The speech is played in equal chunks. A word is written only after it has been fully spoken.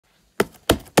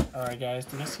Alright guys,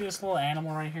 do you guys see this little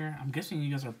animal right here? I'm guessing you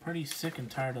guys are pretty sick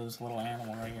and tired of this little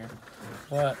animal right here.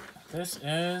 But this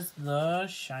is the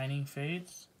Shining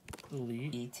Fates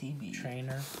Elite ETB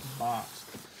Trainer Box.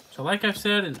 So like I've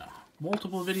said in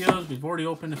multiple videos, we've already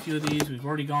opened a few of these. We've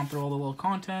already gone through all the little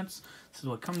contents. This is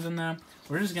what comes in them.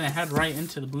 We're just going to head right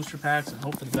into the booster packs and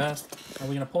hope for the best. Are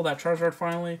we going to pull that Charizard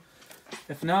finally?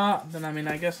 If not, then I mean,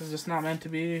 I guess it's just not meant to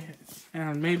be.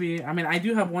 And maybe, I mean, I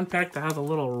do have one pack that has a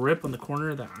little rip in the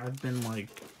corner that I've been like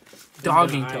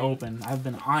dogging to open. I've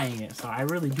been eyeing it, so I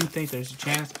really do think there's a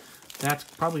chance that's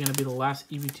probably going to be the last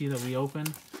EBT that we open.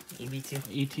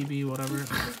 EBT? ETB, whatever.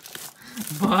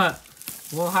 But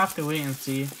we'll have to wait and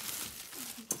see.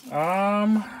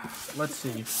 Let's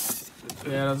see.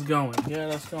 Yeah, that's going. Yeah,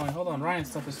 that's going. Hold on,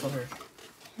 Ryan's stuff is still here.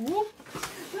 Whoop.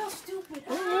 You're stupid.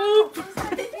 Whoop.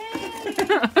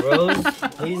 Rose,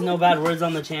 please no bad words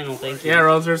on the channel, thank you. Yeah,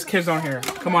 Rose, there's kids on here.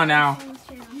 Come on now.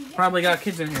 Probably got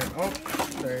kids in here. Oh,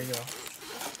 there you go.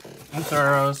 I'm sorry,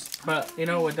 Rose. But, you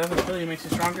know, what doesn't kill you makes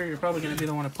you stronger. You're probably going to be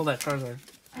the one to pull that Charizard.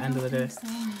 End of the day. So.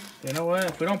 You know what?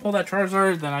 If we don't pull that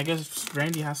Charizard, then I guess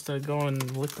Randy has to go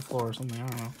and lick the floor or something. I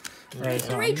don't know. There's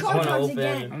so three Charizards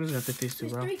again. I'm just going to pick these two,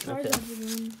 bro. There's 3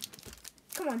 Charizards again.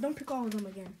 Come on, don't pick all of them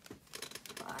again.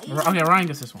 Okay, Ryan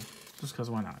gets this one. Just because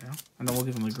why not, you know? And then we'll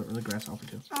give him the grass alpha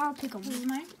too. I'll pick them. This is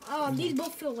mine? Oh, these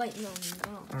both feel light. No.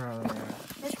 Alright.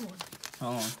 This one.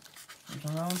 Hold on. You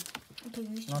want that one? Okay,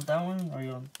 this Not that one? Or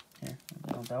you want... Here.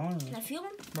 You want that one? Can I feel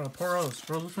them? Bro, poor Rose.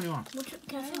 Rose, which one do you want?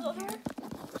 Can I feel over here?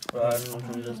 Bro, I don't know which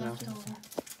one it is now.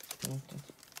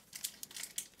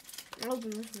 I'll open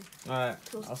this one. Alright,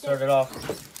 I'll start it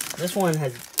off. This one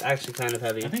has actually kind of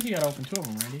heavy. I think you gotta open 2 of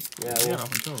them, Randy. Yeah, you gotta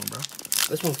open 2 of them, bro.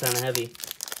 This one's kind of heavy.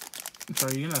 So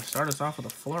are you gonna start us off with a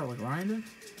floor like Ryan did?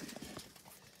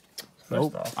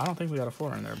 Nope. I don't think we got a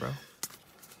floor in there, bro.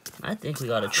 I think we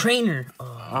got a trainer.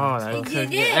 Oh, that could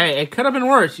be. Hey, it could have been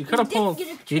worse. You could have pulled.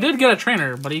 You did get a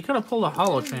trainer, but you could have pulled a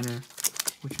hollow trainer,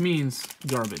 which means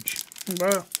garbage,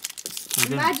 bro.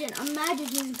 Imagine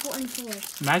you pull any floor.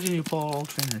 Imagine you pull all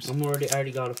trainers. I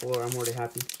already got a 4. I'm already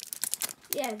happy.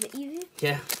 Yeah, is it easy?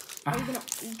 Yeah.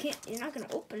 You're not gonna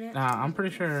open it. Nah, I'm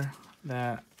pretty sure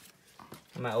that.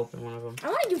 I might open one of them. I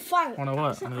want to do 5. One of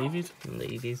what? One of the EVs? One of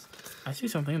the EVs. I see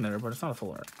something in there, but it's not a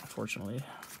full art, unfortunately.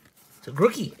 It's a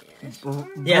rookie.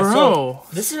 Yeah, so bro.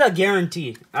 This is a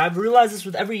guarantee. I've realized this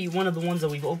with every one of the ones that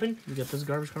we've opened. You get this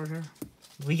garbage card here?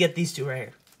 We get these 2 right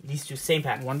here. These 2, same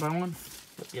pack. 1 by 1?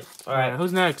 Yep. Alright,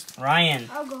 who's next? Ryan.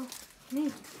 I'll go.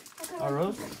 Me.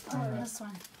 Rose? This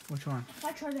one. Which one?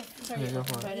 I tried it. Yeah, go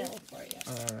for I it. didn't look for it yet.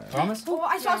 Alright. Promise? Oh,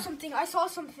 I saw something. I saw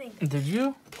something. Did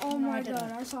you? Oh No, my I didn't.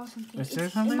 god, I saw something. Is there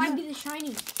It something might there? be the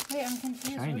shiny. Wait, I'm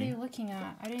confused. What Shiny. are you looking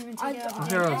at? I didn't even I take it out. What's of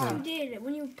there the over yes, there? you did.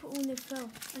 When it fell,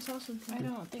 I saw something. I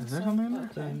don't think Is so. there something in there?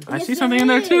 Okay. I Yes, see there something in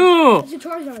there is. too! It's a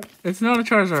Charizard. It's not a It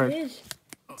Charizard. is.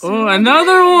 Oh,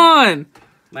 another one!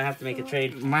 Might have to make a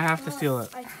trade. Might have to steal it.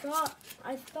 I thought.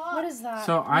 What is that?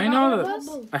 So I got know one that of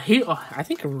those. I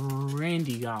think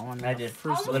Randy got one. I did.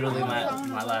 First Literally my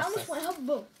I last almost set. went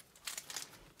Hubble.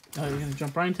 Oh, you're gonna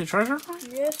jump right into the Charizard?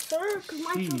 Yes, sir. Because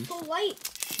mine feels so light.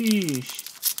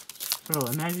 Sheesh. Bro,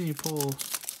 imagine you pull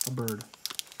a bird.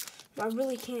 I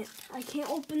really can't. I can't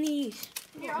open these.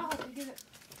 Here, I'll help you. Give it.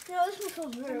 Yeah, this one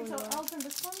feels really So light. I'll open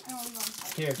this one and I'll leave on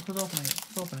side. Here. Who's opening it?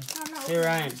 Who's opening it? I'm not Here, opening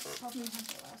Ryan. it. Help me have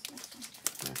the last next one.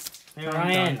 Hey,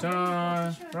 Ryan. Dun,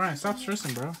 dun, dun. Ryan, stop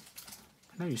stressing, bro. I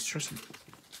know you're stressing.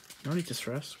 You don't need to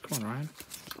stress. Come on, Ryan.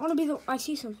 I want to be the. I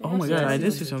see something. Oh my That's god, I it.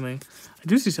 did see something. I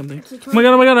do see something. It's a Oh my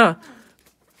god, oh my god.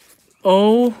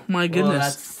 Oh my Well,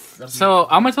 goodness. that's So,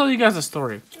 I'm gonna tell you guys a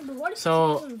story. But what if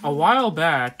So, it's a while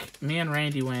back, me and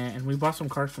Randy went and we bought some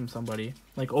cards from somebody,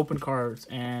 like open cards,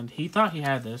 and he thought he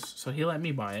had this, so he let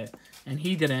me buy it, and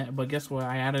he didn't, but guess what?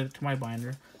 I added it to my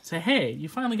binder. Say, hey, you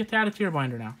finally get to add it to your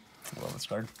binder now. I love this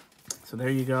card. So there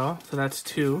you go. So that's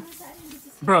 2.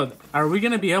 Bro, are we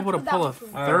gonna be able to pull a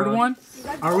third one?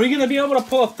 Are we gonna be able to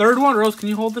pull a third one? Rose, can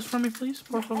you hold this for me, please?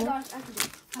 Por favor. I can do it.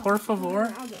 Por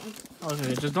favor. I'll do it.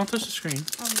 Okay, just don't touch the screen.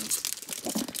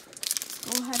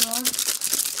 Go ahead, Rod.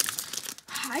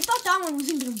 I thought that one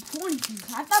wasn't gonna pull anything.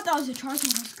 I thought that was a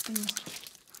Charizard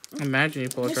thing. Imagine you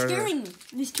pull a They're Charizard. scaring me.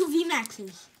 There's 2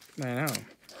 VMAXs. I know.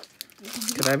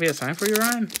 Could that be a sign for you,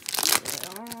 Ryan?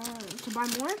 To buy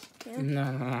more?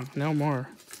 Yeah. No more.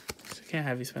 I can't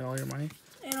have you spend all your money.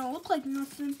 It don't look like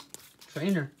nothing.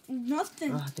 Trainer.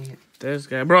 Nothing. Oh, dang it. This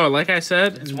guy, bro. Like I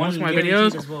said in one of my guaranteed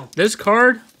videos, as well. this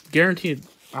card guaranteed.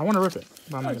 I want to rip it,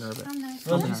 but I'm not gonna rip it. I'm nice.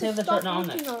 Rose, you save the Stop chart now on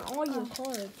looking that. on all your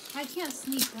cards. I can't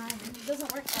sneak, Ryan. It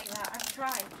doesn't work like that. I've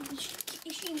tried.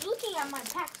 She's looking at my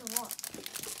packs a lot.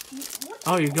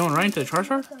 Oh, you're going right into the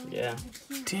Charizard? Yeah.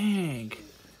 Dang.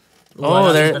 Oh,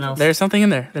 else. there's something in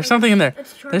there. There's something in there.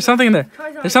 It's Charizard. There's something in there.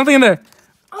 Charizard. There's something in there.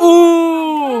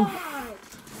 Ooh!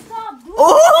 Stop, dude.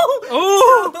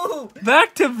 Oh! Ooh!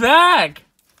 Back to back!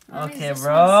 Okay,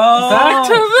 bro. Back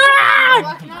to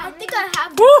back! I think I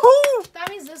have. Woohoo! That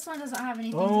means this one doesn't have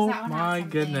anything. Oh that one has my something.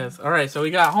 goodness. Alright, so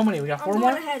we got how many? We got 4 I'm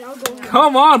more? going ahead. I'll go ahead.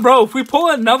 Come on, bro. If we pull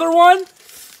another one,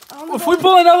 if we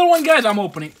pull another one, guys, I'm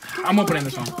opening. I'm opening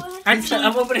this one. Actually,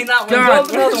 I'm opening that one. God.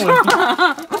 Go open another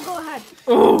one. I'll go ahead.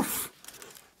 Oof.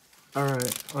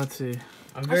 Alright, let's see.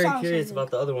 I'm very saw curious something.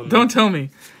 about the other one. Don't tell me.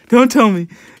 Don't tell me.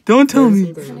 Don't tell me.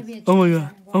 It's gonna be a Oh my Charizard.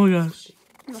 god. Oh my gosh.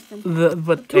 Nothing.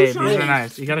 But Two hey, these shinies. are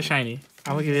nice. You got a shiny.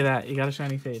 I will give you that. You got a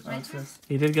shiny face. My turn?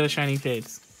 You did get a shiny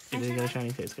face. You did get a shiny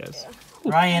face, guys.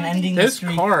 Ryan ending the This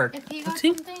streak. card. If you got Let's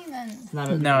see. something, then Not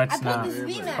a- No, it's I put not. this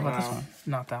V-Max. How about this one?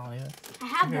 Not that one either. I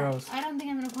have that. Heroes. I don't think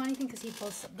I'm gonna pull anything because he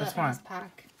pulls the That's fine. S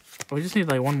pack. We just need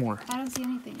like one more. I don't see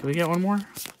anything. Can we get one more?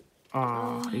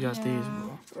 Oh, you got yeah. these.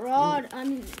 Bro. Rod.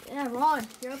 Rod.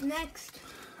 You're up next.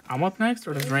 I'm up next,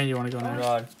 or does Randy want to go next?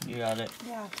 Rod, you got it.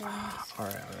 Yeah, okay.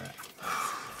 Alright, alright.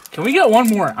 Can we get one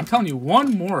more? I'm telling you,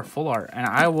 one more full art, and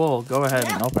I will go ahead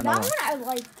and open that another one one.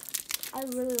 I liked. I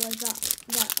really like that.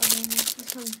 That other one.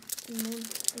 This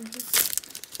one.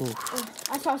 Oof. Oh,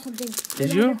 I saw something.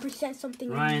 Did you? 100% something.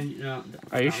 in Ryan, no.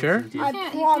 Are you sure? I You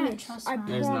can't promise. trust I mine.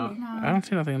 There's promise. not. I don't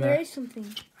see nothing in There there. is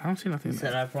something. I don't see nothing He in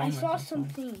said there. I I promise. saw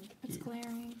something. It's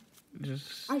glaring.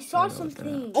 Just. I saw leave it like that.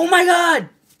 something. Oh my god!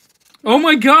 Oh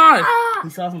my god! Ah! He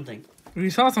saw something. We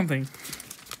saw something.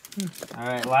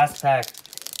 Alright, last pack.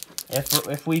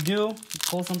 If we do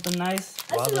pull something nice, This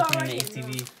is we'll open already the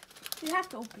ATV. You have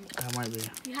to open it. That might be.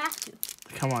 You have to.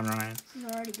 Come on, Ryan.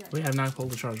 It's already good. We have not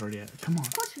pulled the Charizard yet. Come on,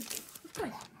 Of course we can. Of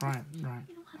course. Ryan. You don't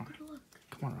have good luck.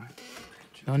 Come on, Ryan.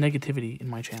 No negativity in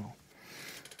my channel.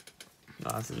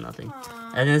 No, this is nothing.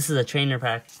 Aw. And this is a trainer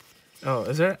pack. Oh,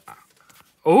 is it? No,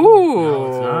 Oh.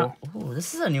 it's not. Oh,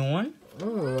 this is a new one.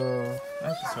 Oh.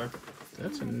 That's hard.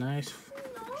 That's a nice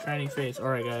shiny face. All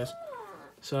right, guys.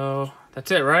 So that's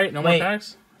it, right? No Wait. more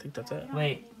packs. I think that's it.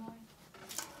 Wait.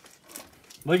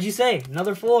 What did you say?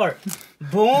 Another floor.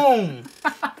 Boom.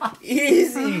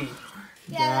 Easy.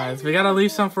 Guys, we gotta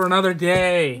leave some for another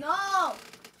day. No.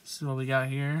 This is what we got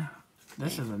here.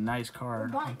 This is a nice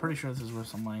card. I'm pretty sure this is worth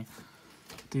some money.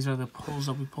 These are the pulls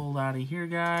that we pulled out of here,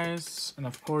 guys. And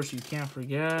of course, you can't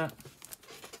forget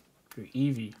your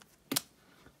Eevee.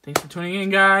 Thanks for tuning in,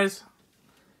 guys.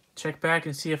 Check back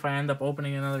and see if I end up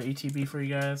opening another ETB for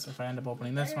you guys. If I end up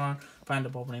opening this one. If I end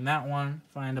up opening that one.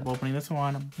 If I end up opening this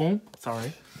one. Boom.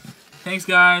 Sorry. Thanks,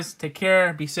 guys. Take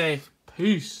care. Be safe.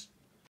 Peace.